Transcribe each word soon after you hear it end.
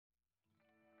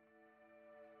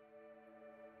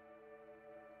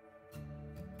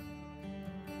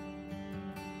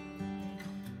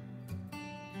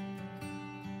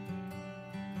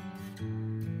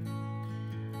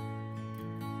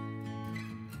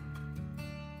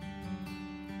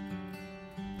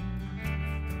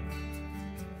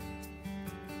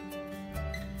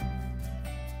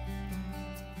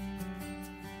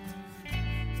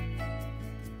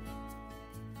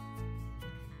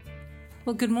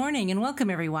Well, good morning and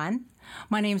welcome, everyone.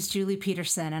 My name is Julie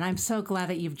Pederson, and I'm so glad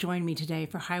that you've joined me today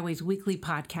for Highway's weekly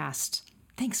podcast.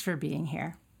 Thanks for being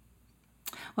here.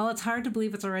 Well, it's hard to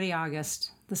believe it's already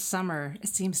August. The summer, it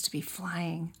seems to be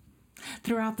flying.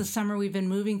 Throughout the summer, we've been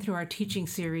moving through our teaching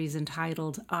series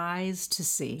entitled Eyes to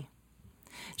See.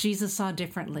 Jesus saw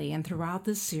differently, and throughout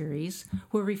this series,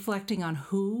 we're reflecting on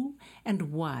who and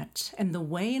what and the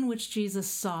way in which Jesus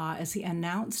saw as he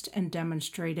announced and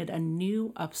demonstrated a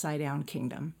new upside-down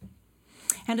kingdom.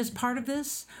 And as part of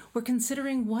this, we're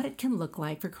considering what it can look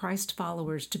like for Christ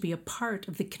followers to be a part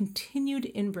of the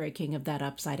continued inbreaking of that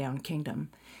upside-down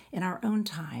kingdom in our own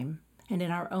time and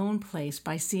in our own place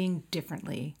by seeing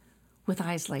differently with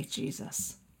eyes like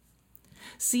Jesus.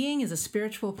 Seeing is a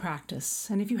spiritual practice,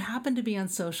 and if you happen to be on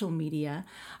social media,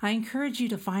 I encourage you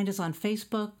to find us on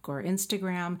Facebook or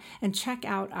Instagram and check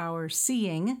out our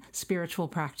Seeing spiritual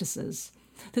practices.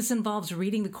 This involves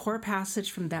reading the core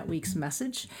passage from that week's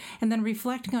message and then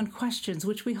reflecting on questions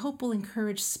which we hope will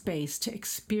encourage space to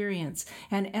experience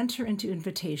and enter into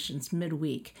invitations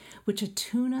midweek, which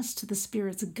attune us to the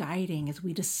Spirit's guiding as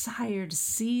we desire to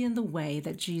see in the way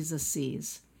that Jesus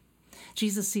sees.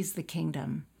 Jesus sees the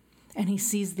kingdom, and he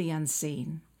sees the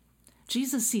unseen.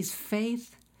 Jesus sees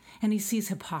faith, and he sees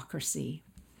hypocrisy.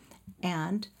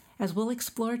 And, as we'll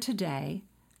explore today,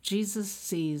 Jesus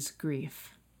sees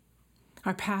grief.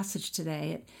 Our passage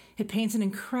today, it paints an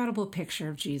incredible picture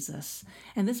of Jesus,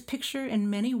 and this picture in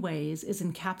many ways is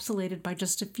encapsulated by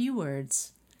just a few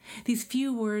words. These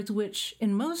few words which,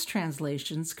 in most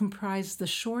translations, comprise the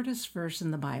shortest verse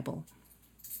in the Bible.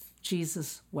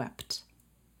 Jesus wept.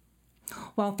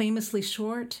 While famously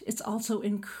short, it's also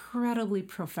incredibly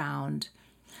profound.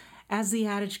 As the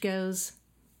adage goes,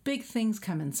 big things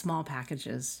come in small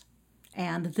packages.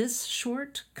 And this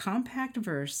short, compact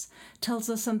verse tells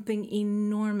us something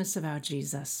enormous about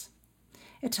Jesus.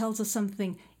 It tells us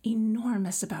something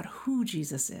enormous about who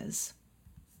Jesus is.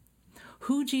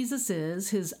 Who Jesus is,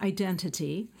 his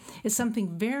identity, is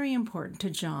something very important to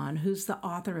John, who's the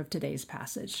author of today's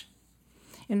passage.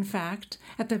 In fact,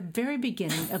 at the very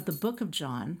beginning of the book of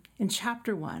John, in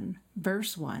chapter 1,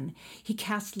 verse 1, he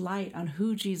casts light on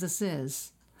who Jesus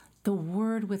is, the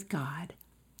Word with God,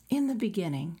 in the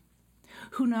beginning,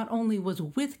 who not only was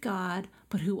with God,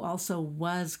 but who also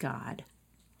was God.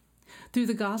 Through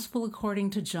the Gospel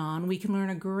according to John, we can learn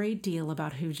a great deal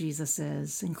about who Jesus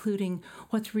is, including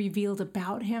what's revealed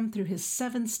about him through his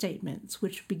 7 statements,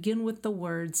 which begin with the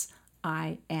words,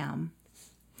 I am.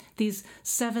 These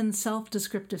 7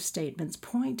 self-descriptive statements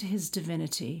point to his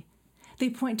divinity. They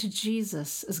point to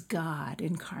Jesus as God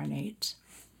incarnate.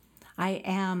 I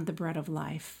am the bread of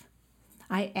life.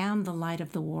 I am the light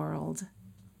of the world.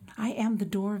 I am the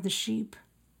door of the sheep,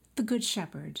 the good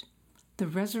shepherd, the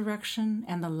resurrection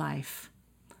and the life,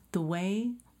 the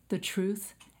way, the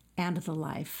truth, and the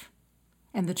life,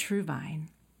 and the true vine.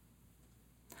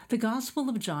 The Gospel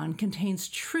of John contains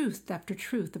truth after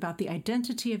truth about the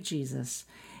identity of Jesus,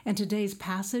 and today's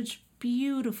passage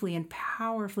beautifully and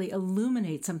powerfully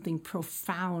illuminates something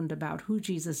profound about who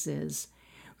Jesus is,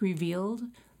 revealed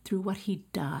through what he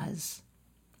does.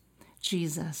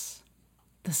 Jesus,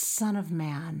 the Son of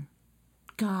Man,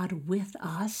 God with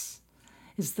us,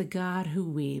 is the God who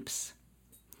weeps.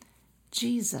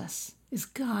 Jesus is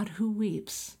God who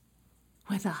weeps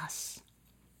with us.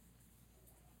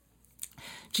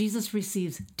 Jesus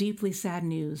receives deeply sad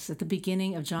news at the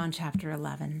beginning of John chapter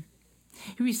 11.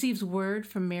 He receives word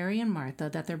from Mary and Martha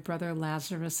that their brother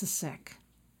Lazarus is sick.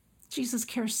 Jesus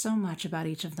cares so much about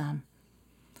each of them.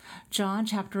 John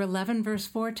chapter 11 verse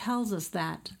 4 tells us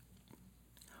that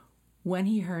when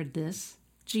he heard this,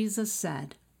 Jesus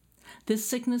said, "This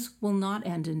sickness will not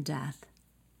end in death.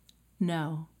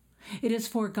 No, it is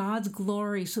for God's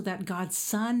glory so that God's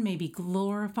Son may be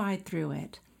glorified through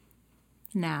it."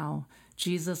 Now,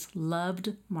 Jesus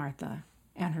loved Martha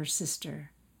and her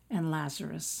sister and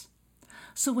Lazarus.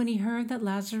 So when he heard that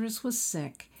Lazarus was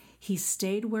sick, he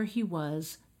stayed where he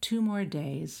was 2 more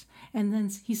days, and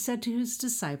then he said to his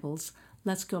disciples,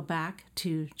 "Let's go back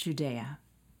to Judea."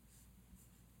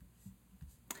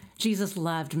 Jesus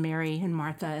loved Mary and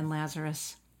Martha and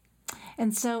Lazarus.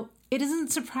 And so it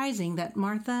isn't surprising that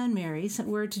Martha and Mary sent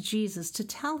word to Jesus to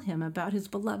tell him about his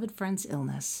beloved friend's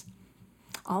illness.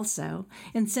 Also,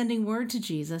 in sending word to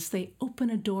Jesus, they open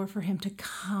a door for him to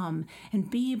come and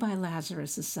be by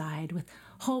Lazarus' side with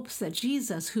hopes that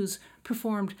Jesus, who's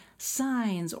performed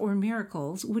signs or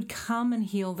miracles, would come and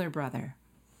heal their brother.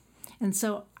 And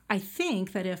so I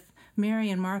think that if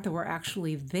Mary and Martha were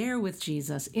actually there with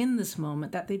Jesus in this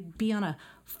moment, that they'd be on a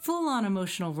full-on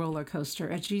emotional roller coaster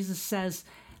as Jesus says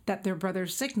that their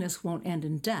brother's sickness won't end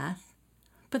in death,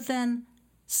 but then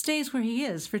stays where he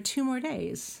is for 2 more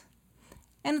days.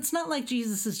 And it's not like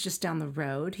Jesus is just down the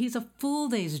road. He's a full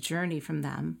day's journey from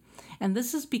them. And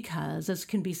this is because, as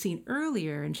can be seen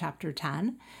earlier in chapter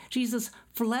 10, Jesus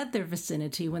fled their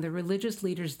vicinity when the religious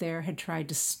leaders there had tried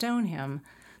to stone him.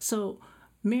 So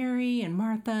Mary and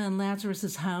Martha and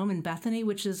Lazarus' home in Bethany,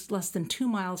 which is less than 2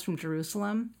 miles from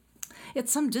Jerusalem,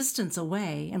 it's some distance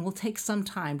away and will take some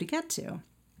time to get to.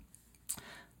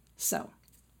 So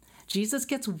Jesus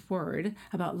gets word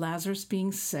about Lazarus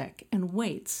being sick and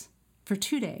waits for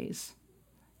 2 days.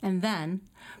 And then,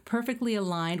 perfectly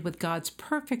aligned with God's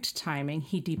perfect timing,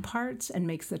 he departs and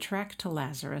makes the trek to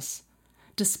Lazarus,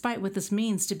 despite what this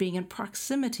means to being in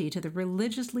proximity to the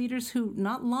religious leaders who,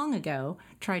 not long ago,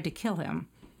 tried to kill him.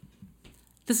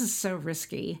 This is so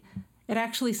risky. It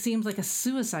actually seems like a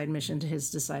suicide mission to his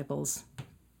disciples.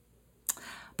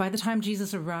 By the time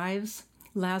Jesus arrives,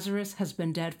 Lazarus has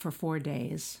been dead for 4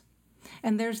 days.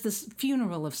 And there's this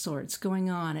funeral of sorts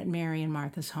going on at Mary and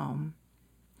Martha's home.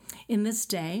 In this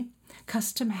day,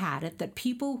 custom had it that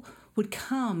people would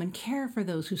come and care for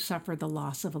those who suffered the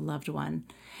loss of a loved one,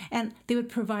 and they would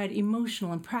provide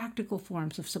emotional and practical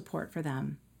forms of support for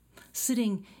them,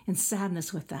 sitting in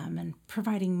sadness with them and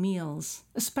providing meals,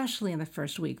 especially in the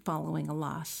first week following a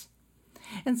loss.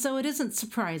 And so it isn't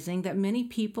surprising that many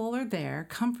people are there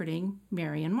comforting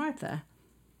Mary and Martha.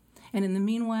 And in the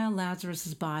meanwhile,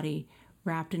 Lazarus' body,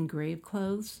 wrapped in grave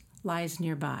clothes, lies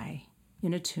nearby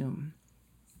in a tomb.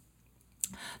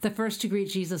 The first to greet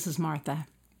Jesus is Martha.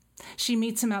 She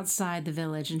meets him outside the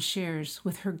village and shares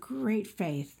with her great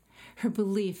faith, her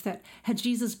belief that had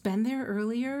Jesus been there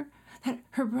earlier, that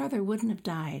her brother wouldn't have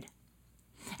died.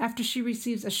 After she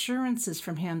receives assurances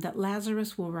from him that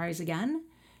Lazarus will rise again,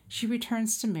 she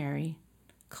returns to Mary,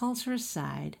 calls her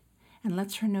aside, and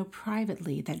lets her know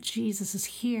privately that Jesus is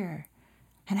here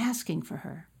and asking for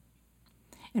her.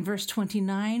 In verse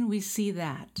 29, we see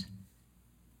that.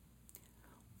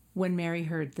 When Mary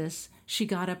heard this, she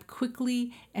got up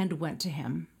quickly and went to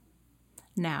him.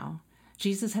 Now,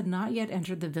 Jesus had not yet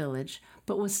entered the village,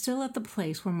 but was still at the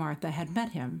place where Martha had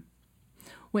met him.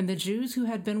 When the Jews who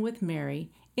had been with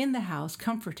Mary in the house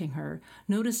comforting her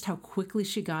noticed how quickly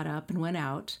she got up and went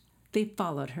out, they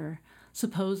followed her,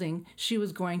 supposing she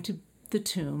was going to the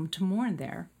tomb to mourn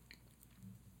there.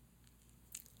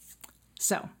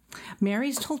 So,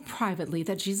 Mary's told privately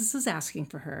that Jesus is asking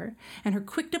for her, and her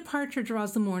quick departure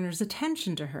draws the mourners'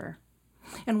 attention to her.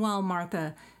 And while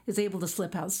Martha is able to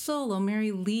slip out solo,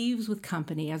 Mary leaves with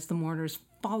company as the mourners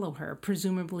follow her,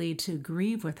 presumably to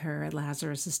grieve with her at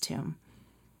Lazarus' tomb.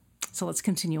 So let's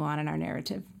continue on in our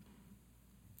narrative,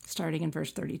 starting in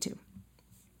verse 32.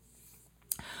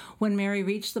 When Mary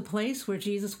reached the place where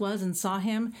Jesus was and saw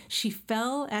him, she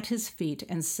fell at his feet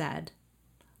and said,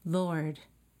 "Lord,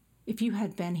 if you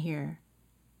had been here,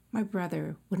 my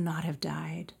brother would not have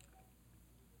died."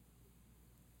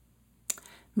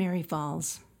 Mary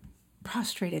falls,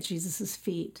 prostrate at Jesus'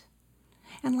 feet.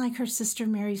 And like her sister,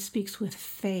 Mary speaks with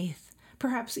faith,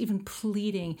 perhaps even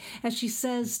pleading, as she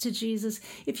says to Jesus,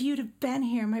 "If you'd have been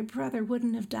here, my brother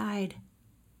wouldn't have died.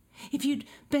 If you'd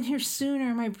been here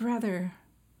sooner, my brother,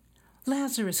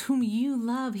 Lazarus, whom you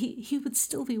love, he would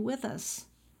still be with us."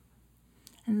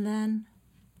 And then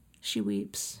she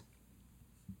weeps.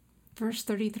 Verse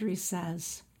 33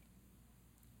 says,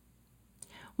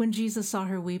 "When Jesus saw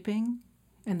her weeping,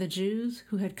 and the Jews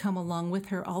who had come along with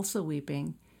her also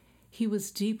weeping, he was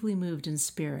deeply moved in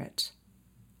spirit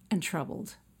and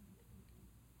troubled."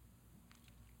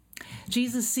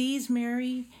 Jesus sees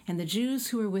Mary and the Jews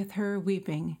who are with her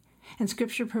weeping, and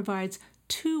Scripture provides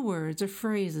 2 words or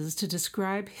phrases to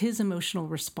describe his emotional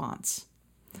response.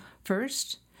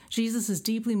 First, Jesus is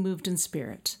deeply moved in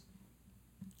spirit.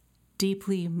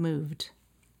 Deeply moved.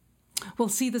 We'll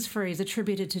see this phrase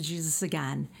attributed to Jesus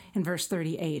again in verse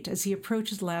 38 as he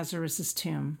approaches Lazarus'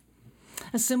 tomb.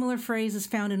 A similar phrase is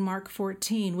found in Mark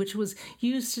 14, which was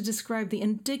used to describe the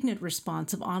indignant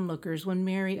response of onlookers when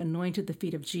Mary anointed the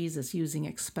feet of Jesus using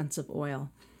expensive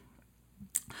oil.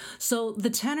 So the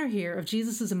tenor here of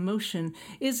Jesus' emotion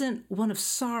isn't one of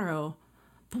sorrow,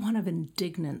 but one of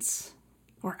indignance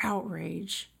or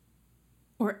outrage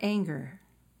or anger.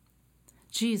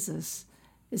 Jesus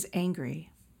is angry.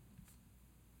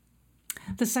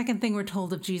 The second thing we're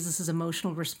told of Jesus'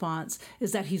 emotional response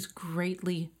is that he's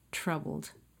greatly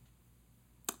troubled.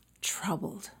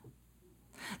 Troubled.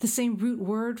 The same root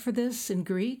word for this in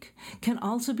Greek can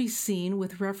also be seen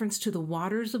with reference to the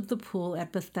waters of the pool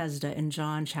at Bethesda in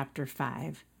John chapter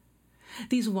 5.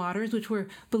 These waters, which were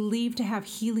believed to have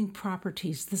healing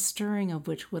properties, the stirring of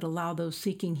which would allow those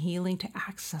seeking healing to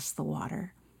access the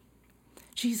water.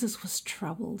 Jesus was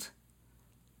troubled.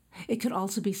 It could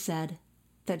also be said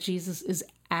that Jesus is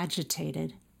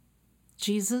agitated.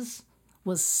 Jesus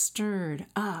was stirred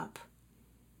up.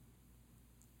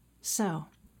 So,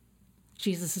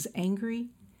 Jesus is angry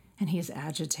and he is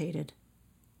agitated.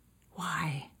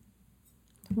 Why?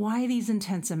 Why these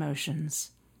intense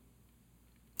emotions?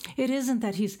 It isn't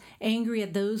that he's angry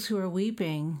at those who are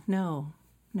weeping. No.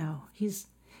 He's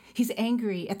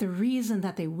angry at the reason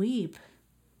that they weep,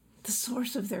 the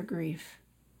source of their grief.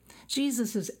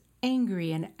 Jesus is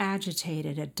angry and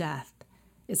agitated at death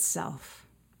itself.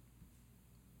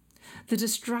 The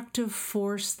destructive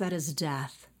force that is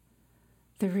death,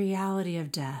 the reality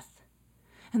of death,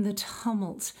 and the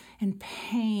tumult and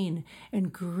pain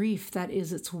and grief that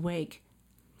is its wake,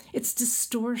 its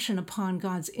distortion upon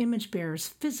God's image bearers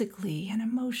physically and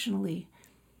emotionally.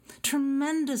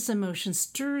 Tremendous emotion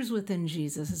stirs within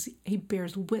Jesus as he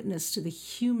bears witness to the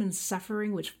human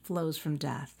suffering which flows from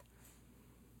death.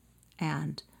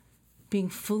 And being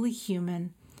fully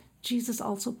human, Jesus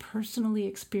also personally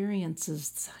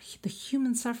experiences the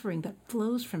human suffering that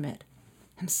flows from it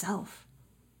himself.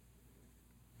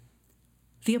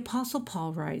 The Apostle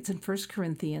Paul writes in 1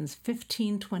 Corinthians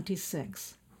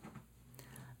 15:26,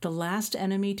 "The last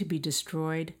enemy to be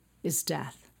destroyed is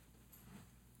death."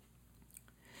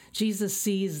 Jesus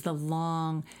sees the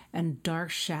long and dark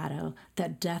shadow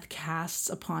that death casts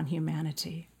upon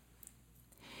humanity.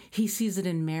 He sees it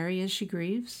in Mary as she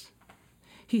grieves.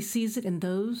 He sees it in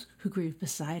those who grieve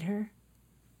beside her.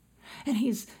 And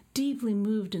he's deeply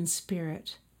moved in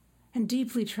spirit and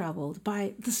deeply troubled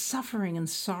by the suffering and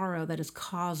sorrow that is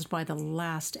caused by the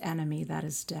last enemy, that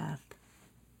is death.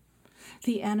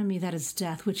 The enemy that is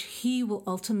death, which he will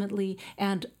ultimately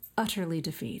and utterly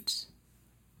defeat.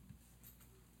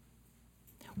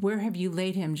 "Where have you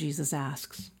laid him?" Jesus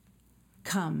asks.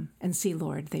 "Come and see,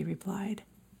 Lord," they replied.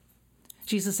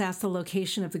 Jesus asked the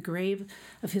location of the grave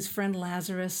of his friend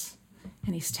Lazarus,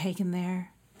 and he's taken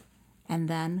there. And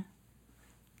then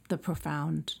the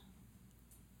profound.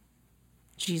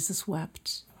 Jesus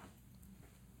wept.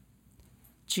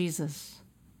 Jesus,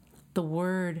 the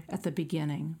Word at the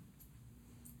beginning.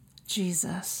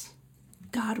 Jesus,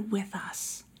 God with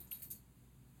us.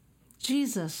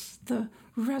 Jesus, the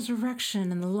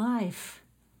resurrection and the life.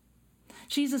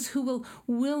 Jesus, who will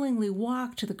willingly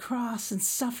walk to the cross and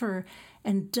suffer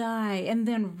and die and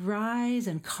then rise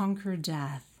and conquer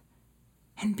death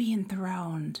and be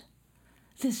enthroned.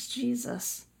 This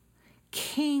Jesus,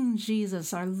 King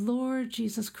Jesus, our Lord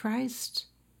Jesus Christ,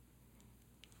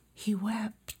 he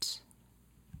wept.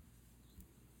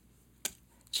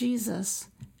 Jesus,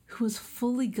 who was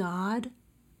fully God,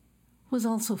 was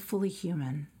also fully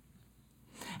human.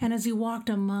 And as he walked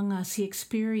among us, he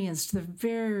experienced the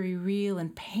very real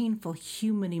and painful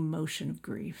human emotion of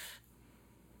grief.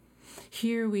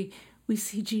 Here we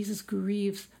see Jesus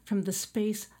grieves from the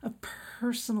space of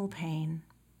personal pain.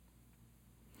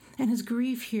 And his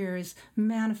grief here is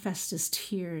manifest as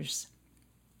tears.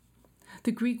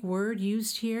 The Greek word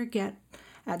used here, get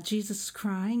at Jesus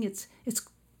crying, it's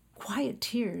quiet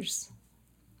tears,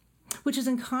 which is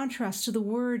in contrast to the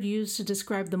word used to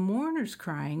describe the mourners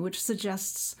crying, which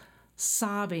suggests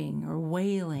sobbing or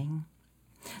wailing.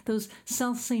 Those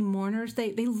selfsame mourners,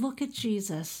 they look at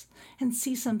Jesus and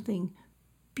see something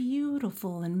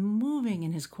beautiful and moving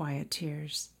in his quiet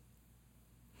tears.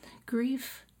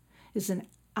 Grief is an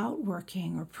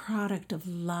outworking or product of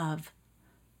love.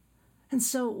 And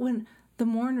so when the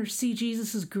mourners see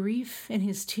Jesus' grief in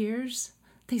his tears,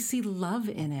 they see love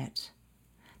in it.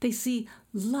 They see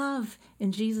love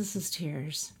in Jesus'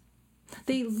 tears.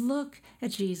 They look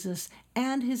at Jesus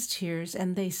and his tears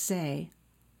and they say,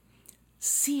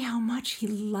 "See how much he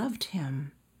loved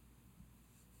him."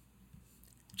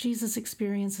 Jesus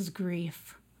experiences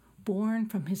grief born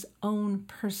from his own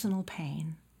personal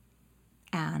pain.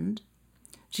 And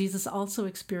Jesus also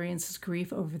experiences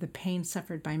grief over the pain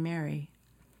suffered by Mary.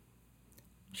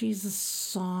 Jesus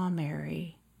saw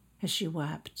Mary as she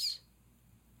wept.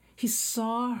 He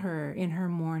saw her in her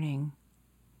mourning.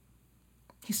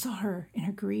 He saw her in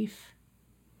her grief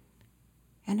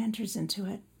and enters into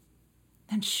it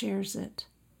and shares it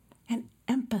and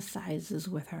empathizes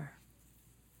with her.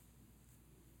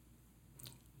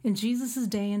 In Jesus'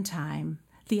 day and time,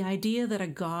 the idea that a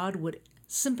God would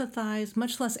sympathize,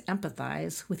 much less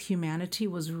empathize, with humanity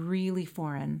was really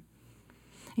foreign.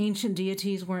 Ancient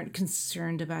deities weren't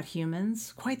concerned about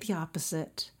humans, quite the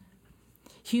opposite.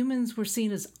 Humans were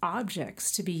seen as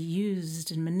objects to be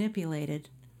used and manipulated,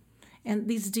 and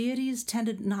these deities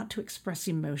tended not to express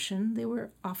emotion. They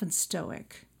were often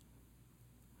stoic.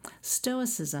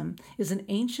 Stoicism is an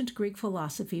ancient Greek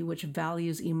philosophy which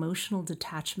values emotional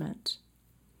detachment.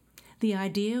 The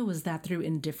idea was that through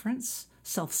indifference,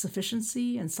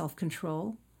 self-sufficiency, and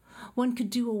self-control, one could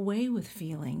do away with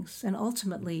feelings and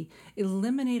ultimately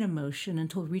eliminate emotion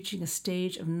until reaching a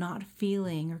stage of not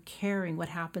feeling or caring what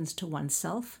happens to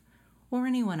oneself or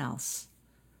anyone else.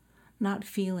 Not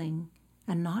feeling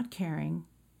and not caring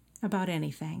about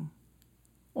anything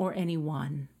or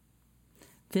anyone.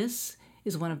 This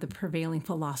is one of the prevailing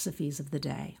philosophies of the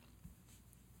day.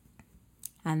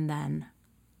 And then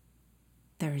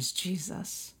there is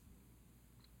Jesus.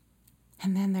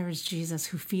 And then there is Jesus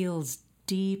who feels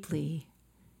deeply.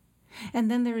 And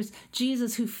then there is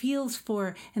Jesus who feels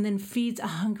for and then feeds a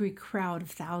hungry crowd of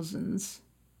thousands.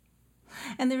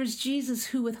 And there is Jesus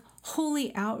who with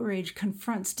holy outrage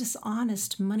confronts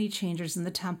dishonest money changers in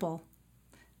the temple.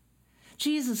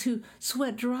 Jesus who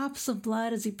sweat drops of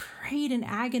blood as he prayed in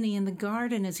agony in the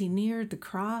garden as he neared the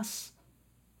cross.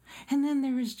 And then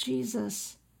there is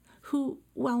Jesus who,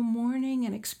 while mourning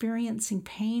and experiencing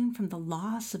pain from the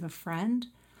loss of a friend,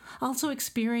 also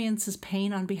experiences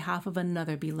pain on behalf of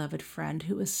another beloved friend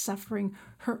who is suffering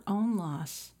her own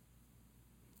loss.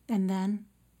 And then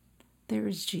there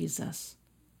is Jesus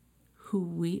who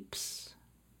weeps.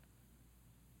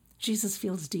 Jesus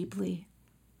feels deeply,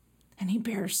 and he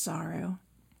bears sorrow,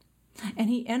 and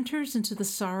he enters into the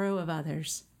sorrow of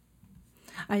others.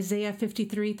 Isaiah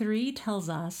 53:3 tells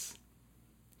us,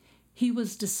 "He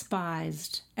was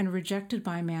despised and rejected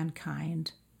by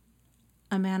mankind,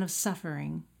 a man of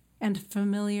suffering and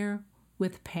familiar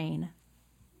with pain."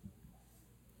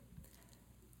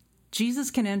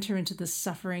 Jesus can enter into the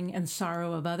suffering and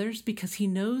sorrow of others because he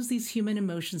knows these human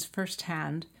emotions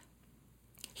firsthand.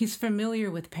 He's familiar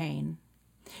with pain.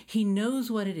 He knows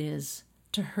what it is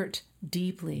to hurt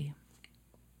deeply.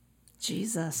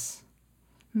 Jesus,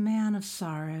 man of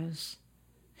sorrows.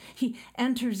 He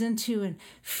enters into and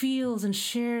feels and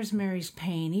shares Mary's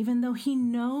pain, even though he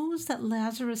knows that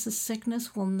Lazarus'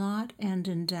 sickness will not end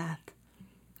in death.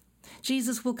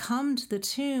 Jesus will come to the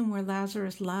tomb where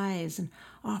Lazarus lies and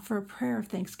offer a prayer of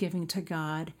thanksgiving to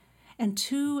God, and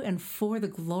to and for the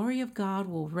glory of God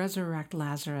will resurrect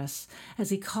Lazarus as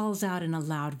he calls out in a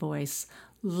loud voice,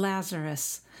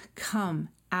 "Lazarus, come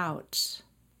out."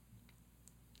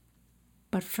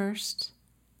 But first,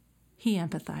 he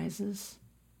empathizes.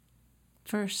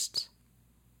 First,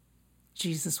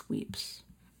 Jesus weeps.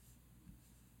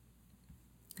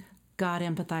 God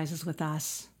empathizes with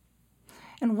us.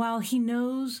 And while he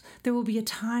knows there will be a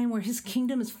time where his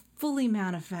kingdom is fully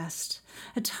manifest,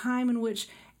 a time in which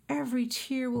every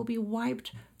tear will be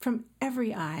wiped from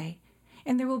every eye,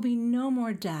 and there will be no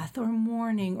more death or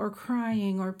mourning or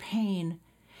crying or pain,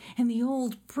 and the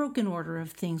old broken order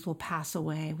of things will pass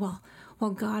away.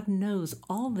 While God knows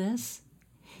all this,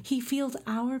 he feels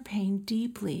our pain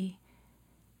deeply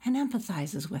and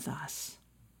empathizes with us.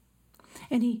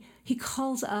 And he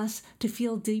calls us to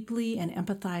feel deeply and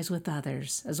empathize with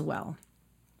others as well.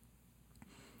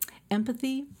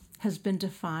 Empathy has been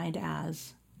defined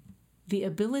as the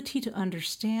ability to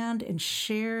understand and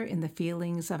share in the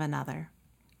feelings of another.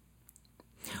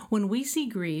 When we see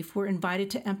grief, we're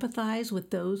invited to empathize with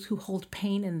those who hold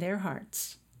pain in their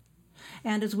hearts.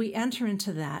 And as we enter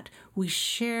into that, we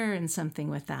share in something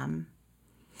with them.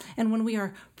 And when we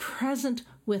are present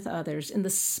with others in the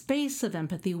space of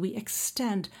empathy, we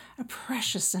extend a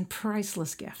precious and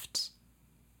priceless gift.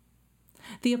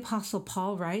 The Apostle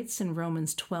Paul writes in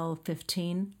Romans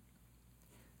 12:15,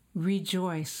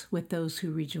 "Rejoice with those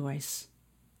who rejoice.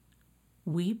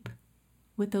 Weep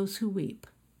with those who weep."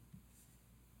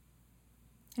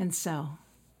 And so,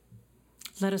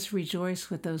 let us rejoice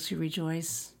with those who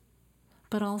rejoice,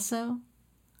 but also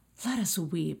let us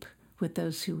weep with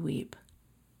those who weep,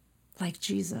 like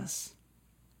Jesus.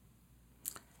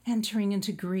 Entering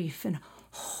into grief and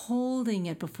holding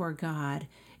it before God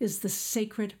is the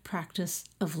sacred practice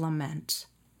of lament.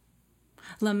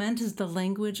 Lament is the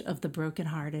language of the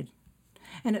brokenhearted,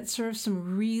 and it serves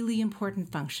some really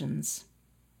important functions.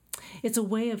 It's a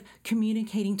way of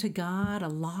communicating to God a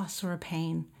loss or a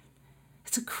pain.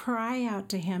 It's a cry out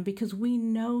to him because we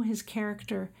know his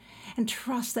character and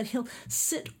trust that he'll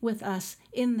sit with us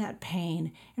in that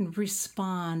pain and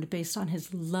respond based on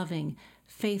his loving,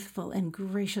 faithful, and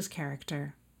gracious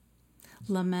character.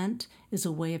 Lament is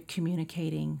a way of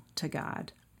communicating to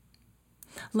God.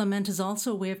 Lament is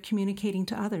also a way of communicating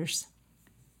to others.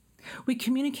 We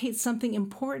communicate something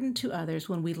important to others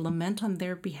when we lament on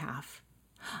their behalf,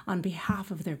 on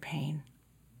behalf of their pain.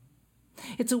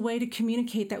 It's a way to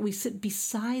communicate that we sit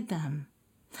beside them,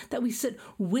 that we sit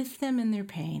with them in their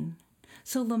pain.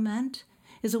 So lament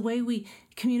is a way we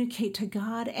communicate to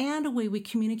God and a way we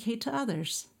communicate to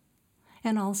others.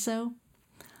 And also,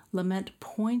 lament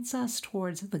points us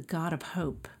towards the God of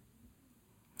hope.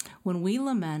 When we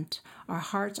lament, our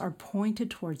hearts are pointed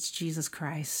towards Jesus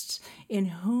Christ, in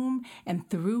whom and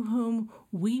through whom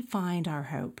we find our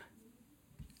hope.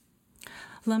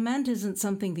 Lament isn't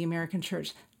something the American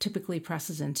church typically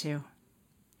presses into.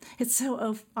 It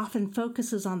so often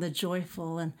focuses on the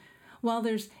joyful, and while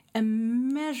there's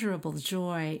immeasurable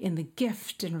joy in the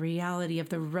gift and reality of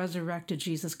the resurrected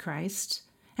Jesus Christ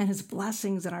and his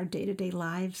blessings in our day-to-day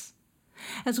lives,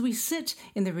 as we sit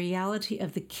in the reality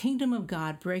of the kingdom of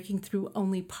God breaking through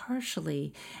only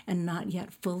partially and not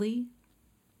yet fully,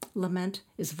 lament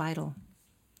is vital.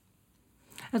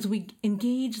 As we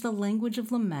engage the language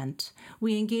of lament,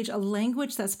 we engage a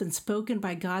language that's been spoken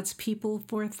by God's people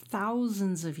for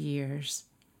thousands of years.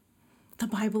 The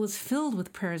Bible is filled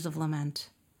with prayers of lament.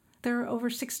 There are over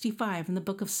 65 in the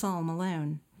book of Psalm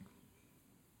alone.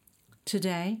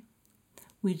 Today,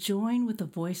 we join with the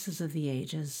voices of the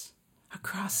ages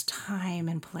across time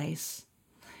and place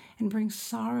and bring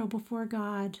sorrow before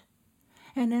God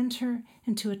and enter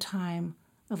into a time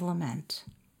of lament.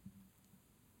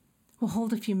 We'll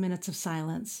hold a few minutes of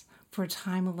silence for a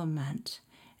time of lament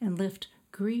and lift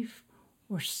grief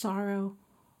or sorrow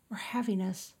or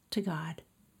heaviness to God.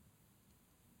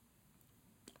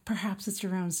 Perhaps it's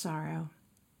your own sorrow.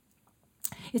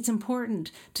 It's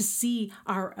important to see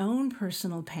our own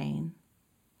personal pain.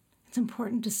 It's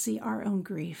important to see our own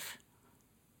grief.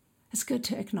 It's good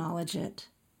to acknowledge it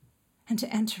and to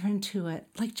enter into it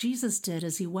like Jesus did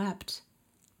as he wept.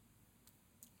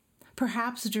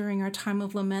 Perhaps during our time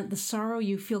of lament, the sorrow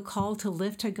you feel called to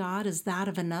lift to God is that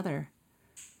of another.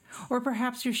 Or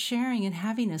perhaps you're sharing in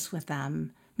heaviness with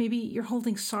them. Maybe you're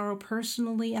holding sorrow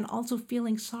personally and also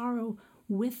feeling sorrow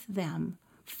with them,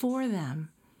 for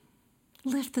them.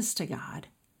 Lift this to God.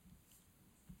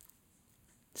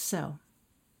 So,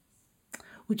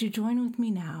 would you join with me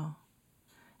now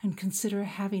and consider a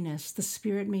heaviness the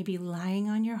Spirit may be lying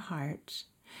on your heart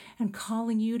and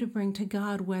calling you to bring to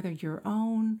God, whether your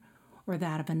own or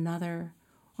that of another,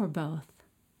 or both.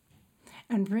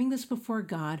 And bring this before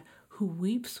God, who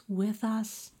weeps with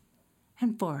us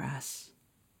and for us.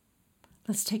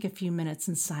 Let's take a few minutes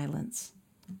in silence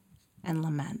and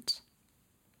lament.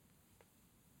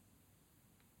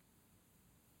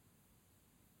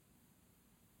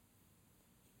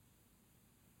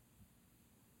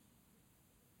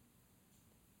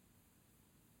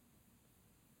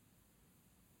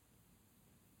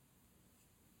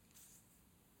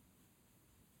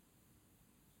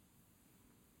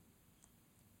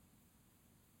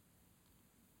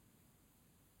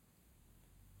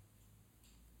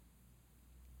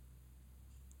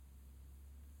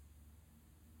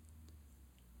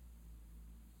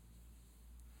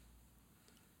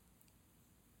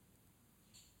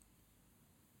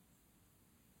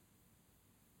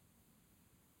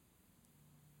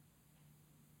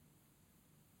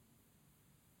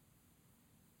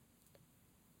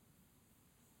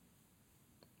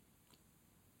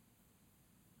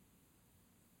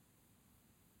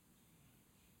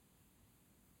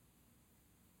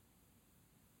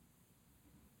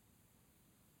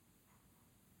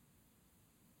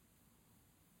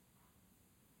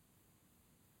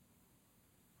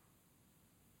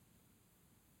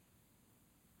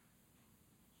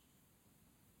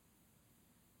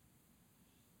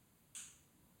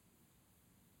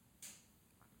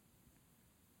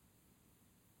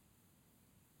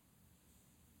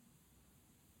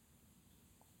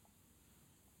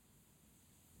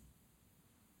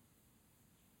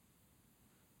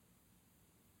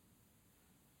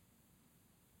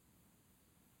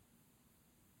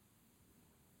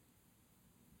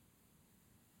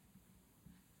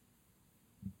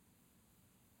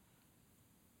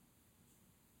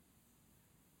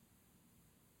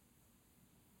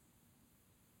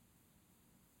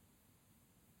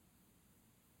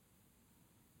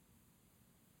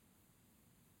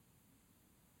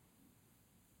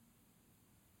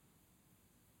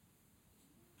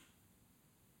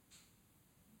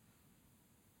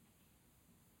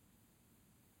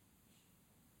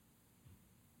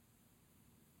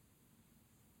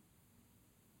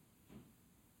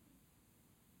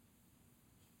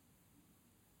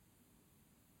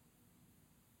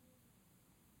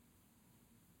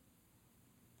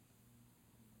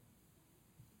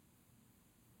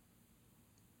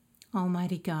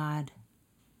 Almighty God,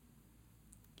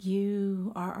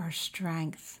 you are our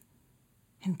strength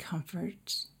and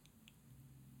comfort.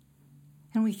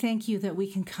 And we thank you that we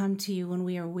can come to you when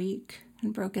we are weak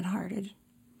and brokenhearted.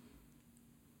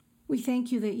 We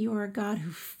thank you that you are a God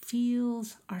who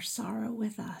feels our sorrow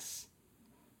with us,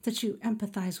 that you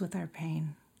empathize with our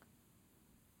pain.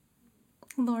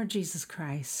 Lord Jesus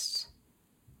Christ,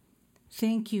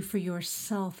 thank you for your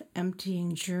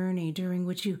self-emptying journey during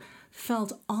which you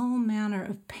felt all manner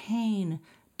of pain,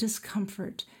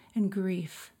 discomfort, and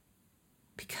grief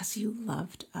because you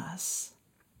loved us.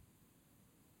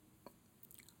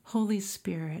 Holy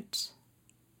Spirit,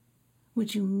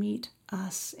 would you meet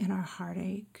us in our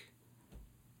heartache?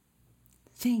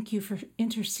 Thank you for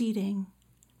interceding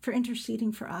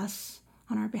for us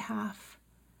on our behalf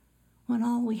when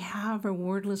all we have are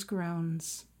wordless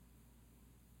groans.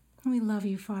 And we love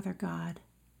you, Father God,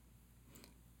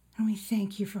 and we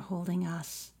thank you for holding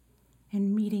us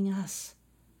and meeting us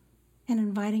and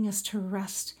inviting us to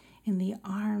rest in the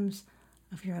arms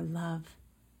of your love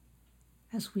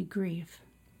as we grieve.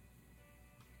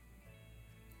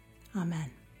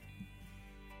 Amen.